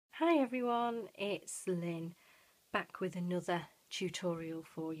Hi everyone, it's Lynn, back with another tutorial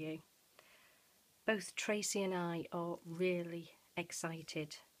for you. Both Tracy and I are really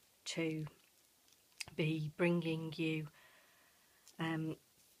excited to be bringing you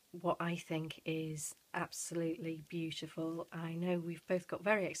what I think is absolutely beautiful. I know we've both got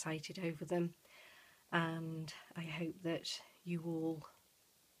very excited over them, and I hope that you all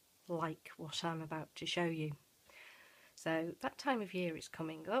like what I'm about to show you. So that time of year is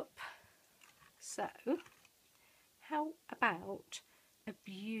coming up, so how about a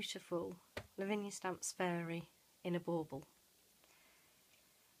beautiful Lavinia Stamps fairy in a bauble?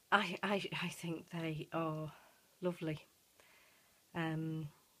 I think they are lovely.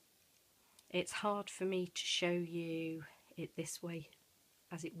 It's hard for me to show you it this way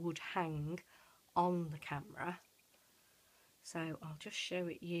as it would hang on the camera, so I'll just show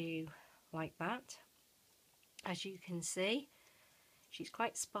it you like that. As you can see, she's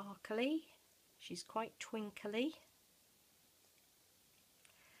quite sparkly, she's quite twinkly,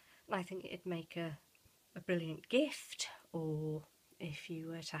 and I think it'd make a brilliant gift, or if you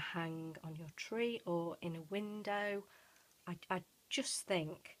were to hang on your tree or in a window. I just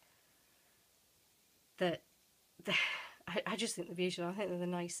think that I just think they're beautiful. I think they're the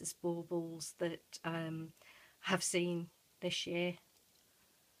nicest baubles that I've seen this year.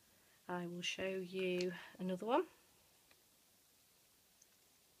 I will show you another one.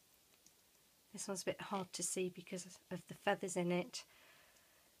 This one's a bit hard to see because of the feathers in it.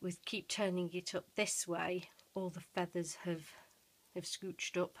 We keep turning it up this way, all the feathers have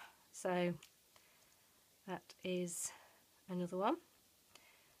scooched up. So that is another one.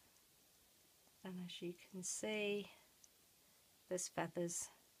 And as you can see, there's feathers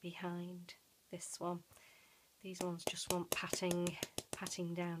behind this one. These ones just want patting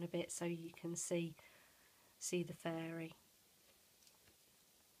down a bit so you can see the fairy.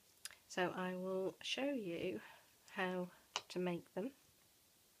 So I will show you how to make them.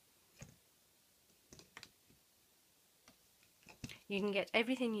 You can get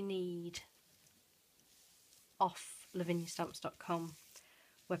everything you need off laviniastamps.com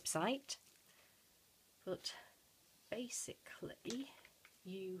website, but basically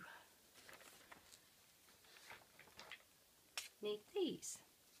you need these.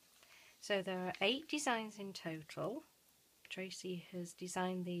 So there are 8 designs in total. Tracy has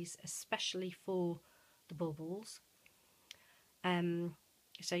designed these especially for the bubbles.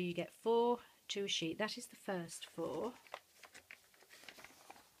 So you get 4 to a sheet. That is the first 4.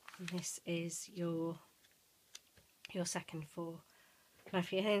 And this is your second 4. Now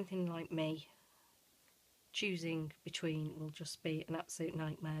if you're anything like me, choosing between will just be an absolute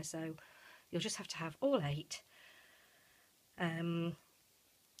nightmare, so you'll just have to have all 8,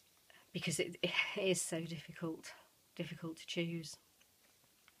 because it is so difficult to choose.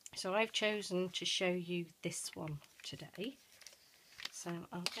 So I've chosen to show you this one today, so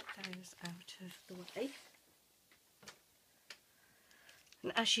I'll get those out of the way.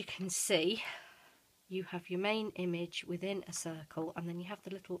 And as you can see, you have your main image within a circle, and then you have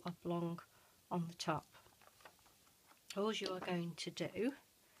the little oblong on the top. All you are going to do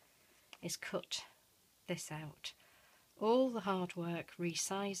is cut this out. All the hard work,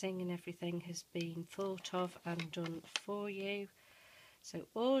 resizing and everything has been thought of and done for you. So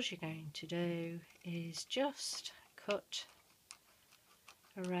all you're going to do is just cut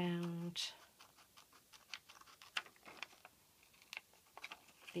around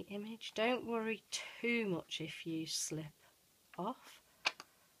the image. Don't worry too much if you slip off.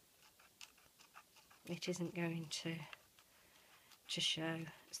 It isn't going to show.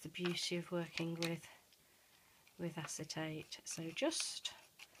 It's the beauty of working with acetate. So just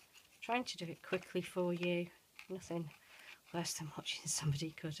trying to do it quickly for you. Nothing worse than watching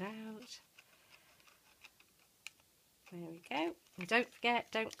somebody cut out. There we go. And don't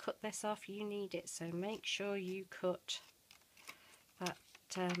forget, don't cut this off. You need it, so make sure you cut that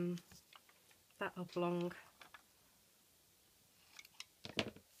that oblong.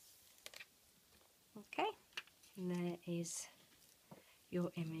 Okay, and there is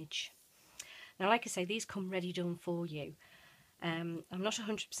your image. Now, like I say, these come ready done for you. I'm not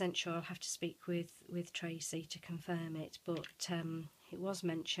 100% sure. I'll have to speak with Tracy to confirm it, but it was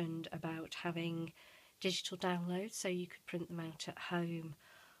mentioned about having digital downloads, so you could print them out at home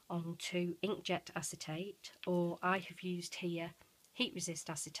onto inkjet acetate, or I have used here heat resist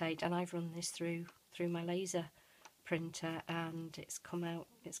acetate, and I've run this through my laser printer, and it's come out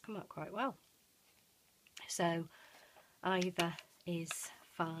quite well. So either is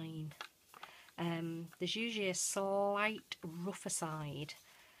fine. There's usually a slight rougher side,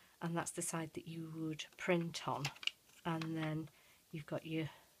 and that's the side that you would print on, and then you've got your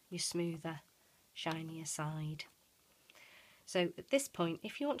your smoother, shinier side. So at this point,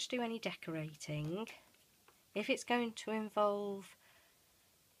 if you want to do any decorating, if it's going to involve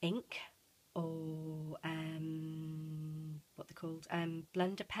ink or what they're called,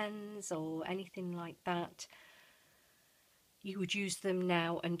 blender pens or anything like that, you would use them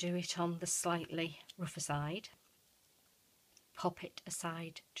now and do it on the slightly rougher side. Pop it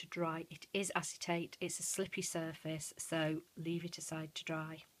aside to dry. It is acetate, it's a slippy surface, so leave it aside to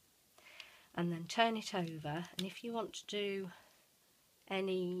dry. And then turn it over, and if you want to do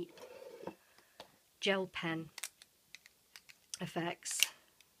any gel pen effects,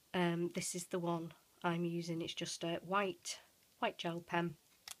 this is the one I'm using. It's just a white gel pen,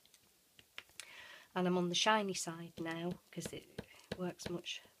 and I'm on the shiny side now because it works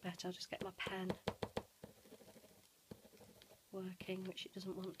much better. I'll just get my pen working, which it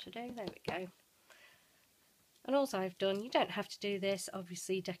doesn't want to do. There we go. And also I've done, you don't have to do this,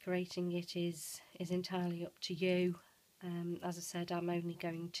 obviously decorating it is entirely up to you. As I said, I'm only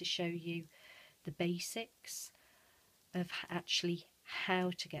going to show you the basics of actually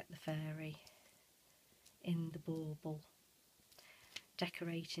how to get the fairy in the bauble.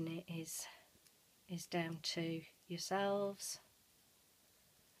 Decorating it is down to yourselves.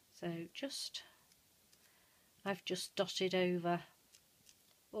 So I've just dotted over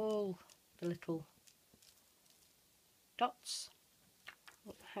all the little dots.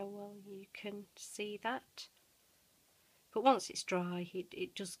 How well you can see that. But once it's dry,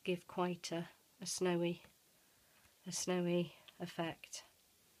 it does give quite a snowy effect.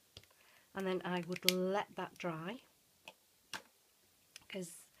 And then I would let that dry,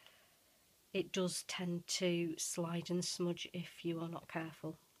 because it does tend to slide and smudge if you are not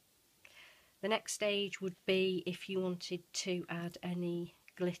careful. The next stage would be if you wanted to add any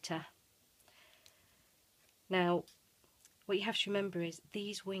glitter. Now, what you have to remember is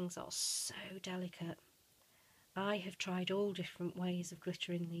these wings are so delicate. I have tried all different ways of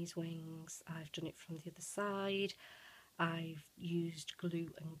glittering these wings. I've done it from the other side. I've used glue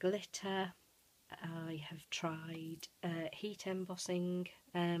and glitter. I have tried heat embossing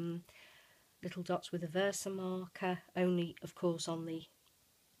little dots with a Versa marker, only of course on the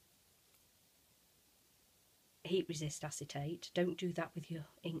heat resist acetate. Don't do that with your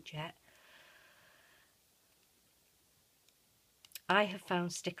inkjet. I have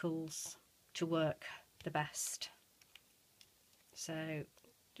found stickles to work the best, so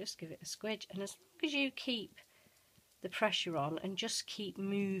just give it a squidge, and as long as you keep the pressure on and just keep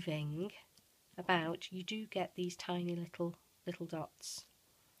moving about, you do get these tiny little dots.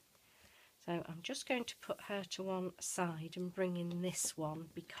 So I'm just going to put her to one side and bring in this one,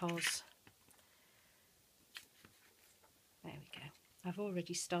 because there we go, I've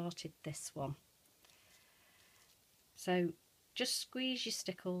already started this one. So just squeeze your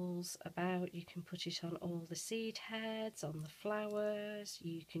stickles about. You can put it on all the seed heads, on the flowers.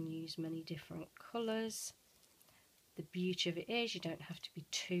 You can use many different colours. The beauty of it is you don't have to be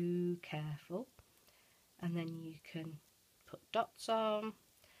too careful, and then you can put dots on,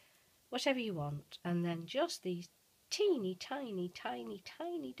 whatever you want, and then just these teeny tiny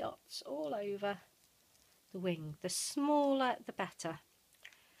dots all over the wing. The smaller the better.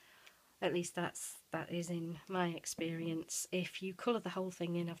 At least that is in my experience. If you colour the whole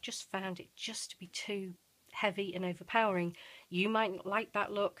thing in, I've just found it just to be too heavy and overpowering. You might not like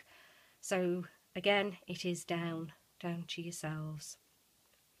that look, so again, it is down to yourselves.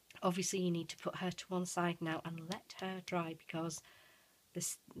 Obviously you need to put her to one side now and let her dry, because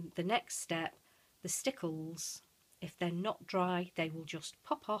the next step, the stickles, if they're not dry, they will just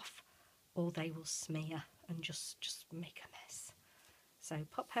pop off or they will smear and just make a mess. So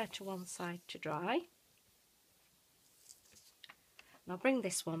pop her to one side to dry. And I'll bring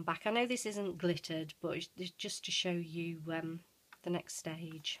this one back. I know this isn't glittered, but it's just to show you the next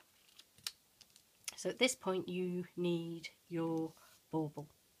stage. So at this point you need your bauble.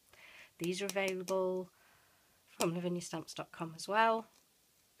 These are available from laviniastamps.com as well.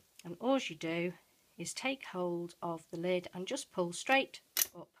 And all you do is take hold of the lid and just pull straight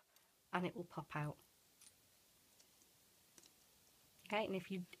up, and it will pop out. Okay, and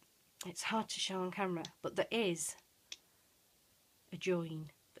it's hard to show on camera, but there is a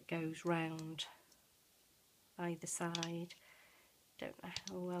join that goes round either side. Don't know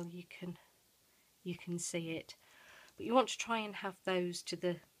how well you can see it, but you want to try and have those to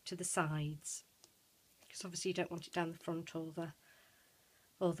the sides, because obviously you don't want it down the front or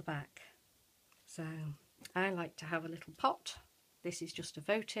the back. So I like to have a little pot. This is just a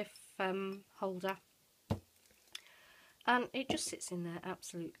votive holder, and it just sits in there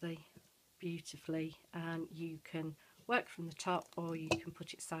absolutely beautifully, and you can work from the top, or you can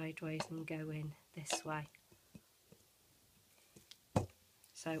put it sideways and go in this way.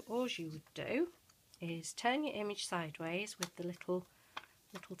 So all you would do is turn your image sideways with the little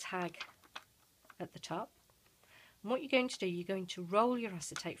tag at the top. And what you're going to do, you're going to roll your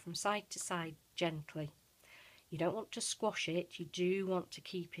acetate from side to side gently. You don't want to squash it, you do want to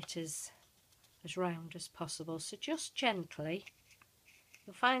keep it as round as possible. So just gently,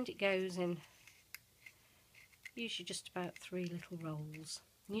 you'll find it goes in usually just about 3 little rolls.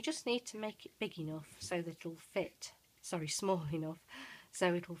 And you just need to make it big enough so that it'll fit, small enough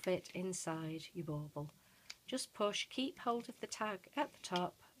so it'll fit inside your bauble. Just push, keep hold of the tag at the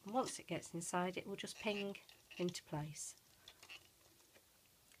top, and once it gets inside it will just ping into place.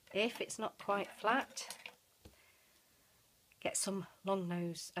 If it's not quite flat, get some long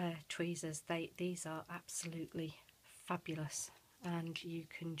nose tweezers. These are absolutely fabulous, and you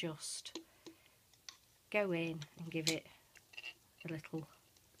can just go in and give it a little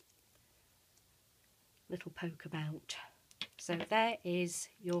poke about. So there is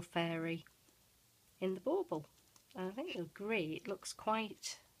your fairy in the bauble. I think you'll agree it looks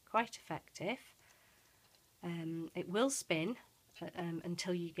quite effective. It will spin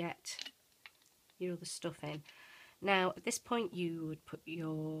until you get your other stuff in. Now at this point you would put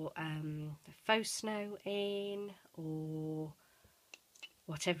your faux snow in, or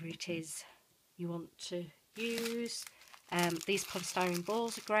whatever it is you want to use. These polystyrene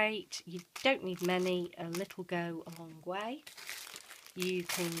balls are great. You don't need many, a little go a long way. You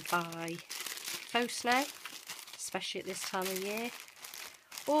can buy faux snow, especially at this time of year.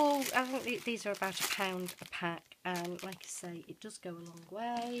 Or I think these are about £1 a pack, and like I say, it does go a long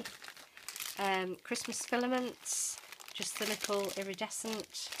way. Christmas filaments, just the little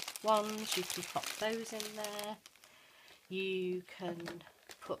iridescent ones, you can pop those in there. You can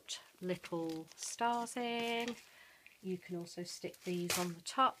put little stars in. You can also stick these on the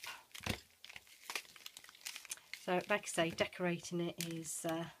top. So like I say, decorating it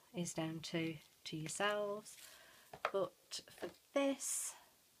is down to yourselves. But for this,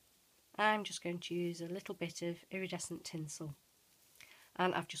 I'm just going to use a little bit of iridescent tinsel,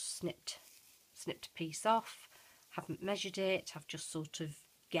 and I've just snipped a piece off. Haven't measured it, I've just sort of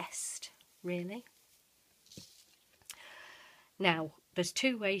guessed really. Now there's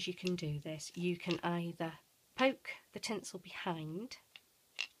 2 ways you can do this. You can either poke the tinsel behind,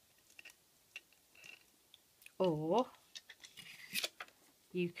 or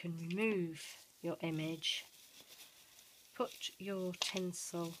you can remove your image, put your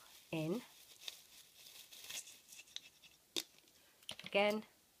tinsel in, again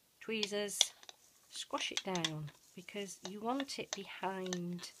tweezers, squash it down because you want it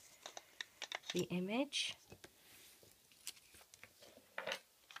behind the image,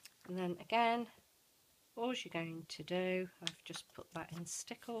 and then again all you're going to do, I've just put that in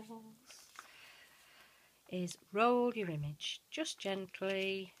stickles, is roll your image just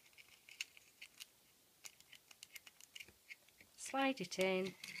gently, slide it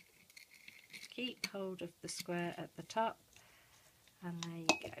in, keep hold of the square at the top, and there you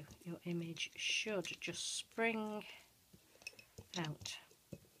go. Your image should just spring out,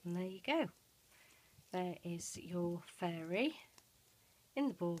 and there you go. There is your fairy in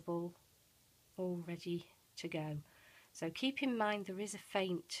the bauble, all ready to go. So keep in mind there is a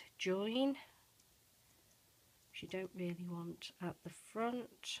faint join, which you don't really want at the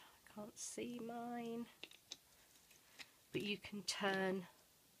front. I can't see mine, but you can turn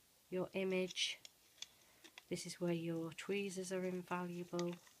your image. This is where your tweezers are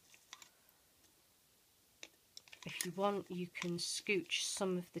invaluable. If you want, you can scooch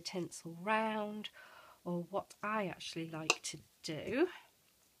some of the tinsel round, or what I actually like to do,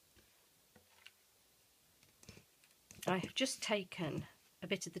 I have just taken a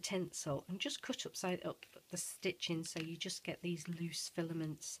bit of the tinsel and just cut up the stitching, so you just get these loose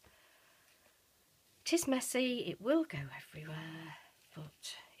filaments. It is messy, it will go everywhere,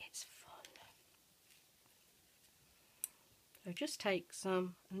 but it's fun. So just take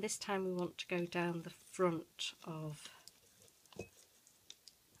some, and this time we want to go down the front of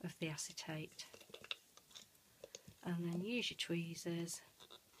the acetate, and then use your tweezers,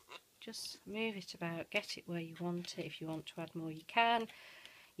 just move it about, get it where you want it. If you want to add more, you can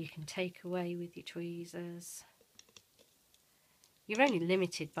take away with your tweezers. You're only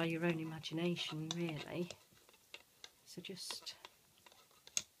limited by your own imagination really, so just,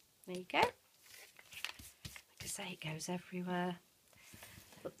 there you go. Like I say, it goes everywhere.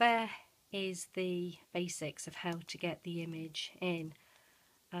 But there is the basics of how to get the image in,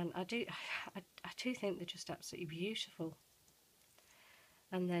 and I do think they're just absolutely beautiful.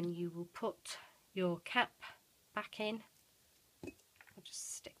 And then you will put your cap back in. I'll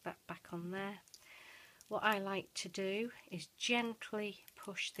just stick that back on there. What I like to do is gently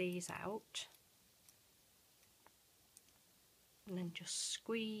push these out and then just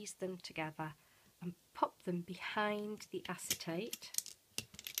squeeze them together and pop them behind the acetate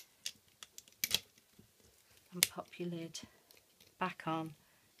and pop your lid back on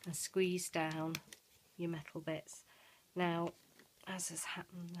and squeeze down your metal bits. Now, as has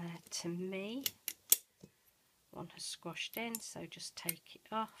happened there to me, one has squashed in, so just take it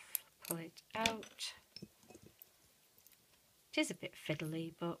off, pull it out. It is a bit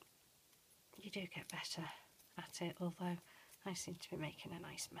fiddly, but you do get better at it, although I seem to be making a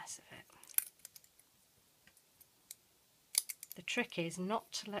nice mess of it. The trick is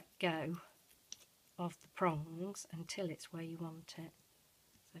not to let go of the prongs until it's where you want it.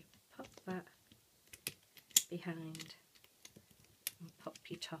 So pop that behind and pop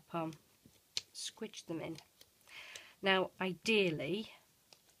your top on, squidge them in. Now ideally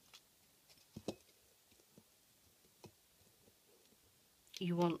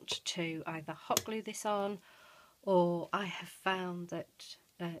you want to either hot glue this on, or I have found that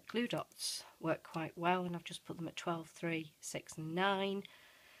glue dots work quite well, and I've just put them at 12, 3, 6 and 9.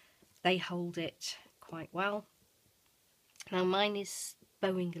 They hold it quite well. Now mine is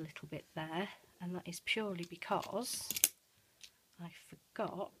bowing a little bit there, and that is purely because I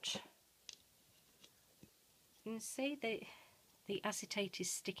forgot. You can see the acetate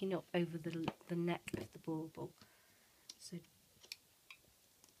is sticking up over the neck of the bauble, so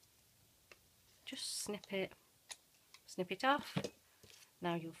just snip it off.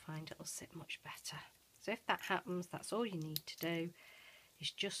 Now you'll find it'll sit much better. So if that happens, that's all you need to do,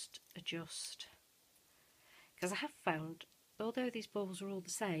 is just adjust. Because I have found, although these baubles are all the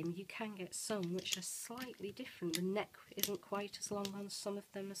same, you can get some which are slightly different. The neck isn't quite as long on some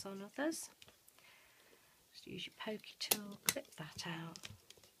of them as on others. Just use your pokey tool, clip that out.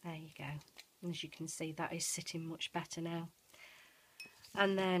 There you go. And as you can see, that is sitting much better now.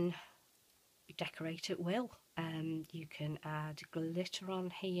 And then you decorate at will. You can add glitter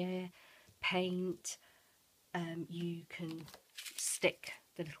on here, paint. You can stick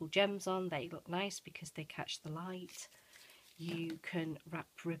the little gems on. They look nice because they catch the light. You can wrap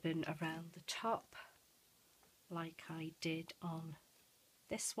ribbon around the top like I did on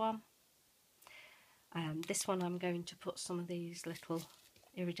this one. This one I'm going to put some of these little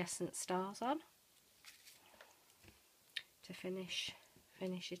iridescent stars on to finish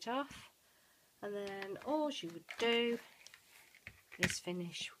it off. And then all you would do is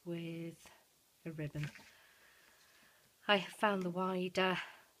finish with a ribbon. I have found the wider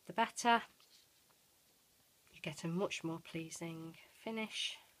the better. You get a much more pleasing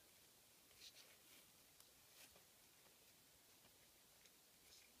finish.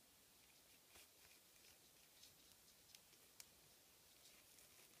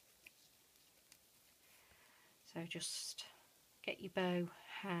 So just get your bow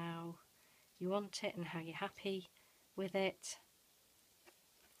how you want it and how you're happy with it,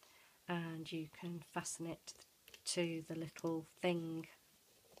 and you can fasten it to the little thing.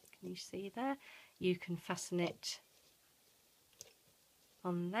 Can you see there? You can fasten it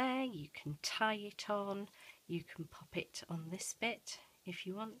on there, you can tie it on, you can pop it on this bit if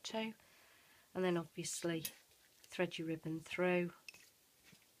you want to, and then obviously thread your ribbon through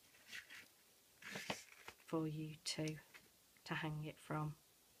for you to hang it from.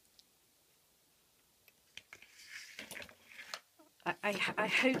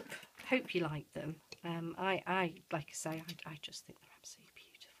 I hope you like them. I like I say, I just think they're absolutely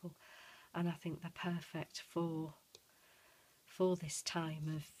beautiful, and I think they're perfect for this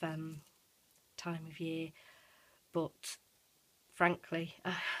time of year. But frankly,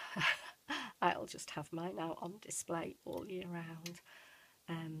 I'll just have mine out on display all year round.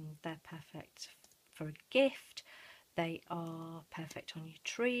 They're perfect for a gift. They are perfect on your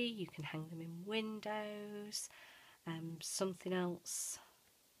tree. You can hang them in windows. Something else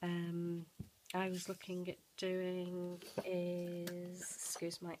I was looking at doing is,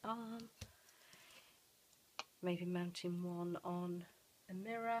 excuse my arm, maybe mounting one on a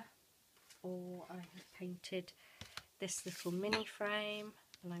mirror, or I have painted this little mini frame,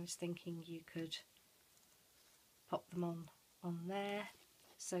 and I was thinking you could pop them on there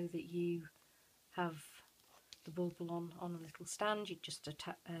so that you have the bauble on a little stand. You just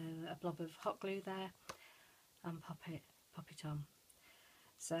attach a blob of hot glue there and pop it on.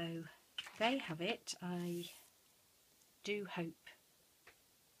 So there you have it. I do hope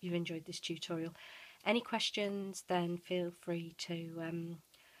you enjoyed this tutorial. Any questions, then feel free to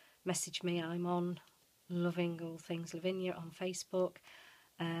message me. I'm on Loving All Things Lavinia on Facebook.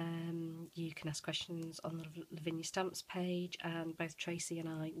 You can ask questions on the Lavinia Stamps page, and both Tracey and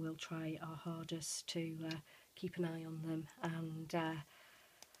I will try our hardest to keep an eye on them and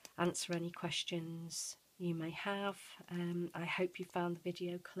answer any questions you may have. I hope you found the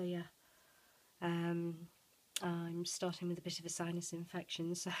video clear. I'm starting with a bit of a sinus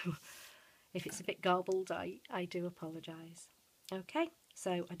infection, so if it's a bit garbled, I do apologise. Okay,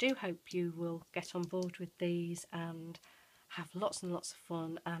 so I do hope you will get on board with these and have lots and lots of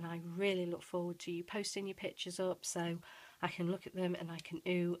fun, and I really look forward to you posting your pictures up so I can look at them and I can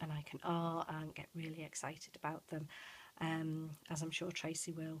ooh and I can ah and get really excited about them, as I'm sure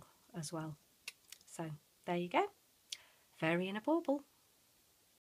Tracey will as well. So there you go, fairy in a bauble.